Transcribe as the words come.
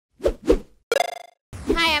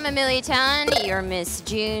I'm Amelia Talon, your Miss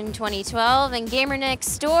June 2012, and Gamer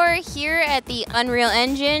Next Door here at the Unreal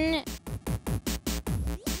Engine.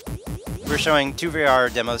 We're showing two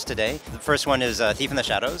VR demos today. The first one is Thief in the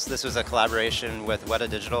Shadows. This was a collaboration with Weta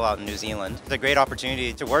Digital out in New Zealand. It's a great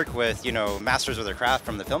opportunity to work with, masters of their craft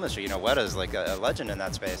from the film industry. Weta is like a legend in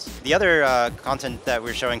that space. The other content that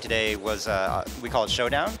we're showing today was, we call it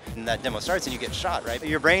Showdown. And that demo starts and you get shot, right?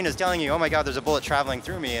 Your brain is telling you, oh my God, there's a bullet traveling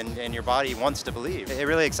through me, and your body wants to believe. It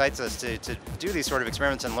really excites us to do these sort of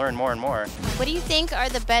experiments and learn more and more. What do you think are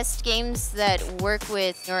the best games that work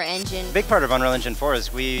with your engine? A big part of Unreal Engine 4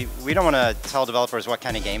 is we don't want to tell developers what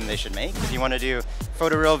kind of game they should make. If you want to do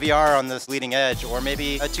photoreal VR on this leading edge, or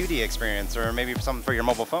maybe a 2D experience, or maybe something for your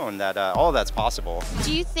mobile phone, that all of that's possible.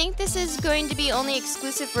 Do you think this is going to be only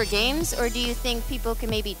exclusive for games, or do you think people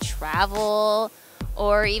can maybe travel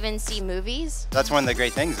or even see movies? That's one of the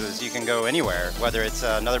great things, is you can go anywhere, whether it's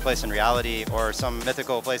another place in reality or some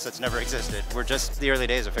mythical place that's never existed. We're just the early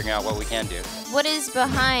days of figuring out what we can do. What is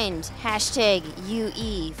behind hashtag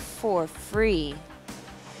UE for free?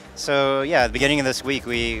 So yeah, at the beginning of this week,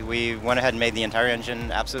 we went ahead and made the entire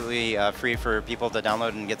engine absolutely free for people to download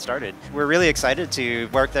and get started. We're really excited to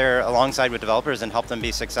work there alongside with developers and help them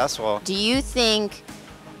be successful. Do you think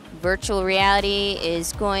virtual reality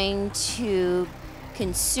is going to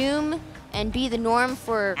consume and be the norm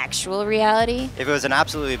for actual reality? If it was an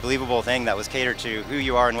absolutely believable thing that was catered to who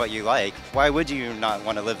you are and what you like, why would you not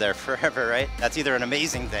want to live there forever, right? That's either an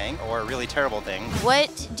amazing thing or a really terrible thing.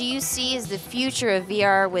 What do you see as the future of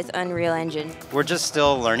VR with Unreal Engine? We're just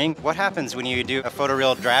still learning. What happens when you do a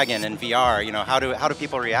photoreal dragon in VR? How do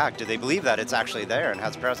people react? Do they believe that it's actually there and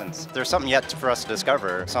has presence? There's something yet for us to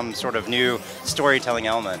discover, some sort of new storytelling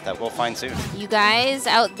element that we'll find soon. You guys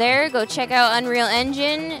out there, go check out Unreal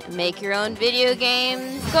Engine, make your own video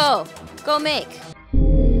games. Go make.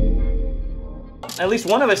 At least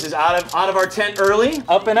one of us is out of our tent early,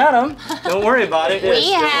 up and at 'em. Don't worry about it.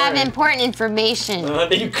 We have important information.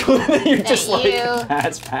 You're just like,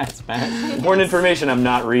 pass. Important information I'm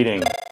not reading.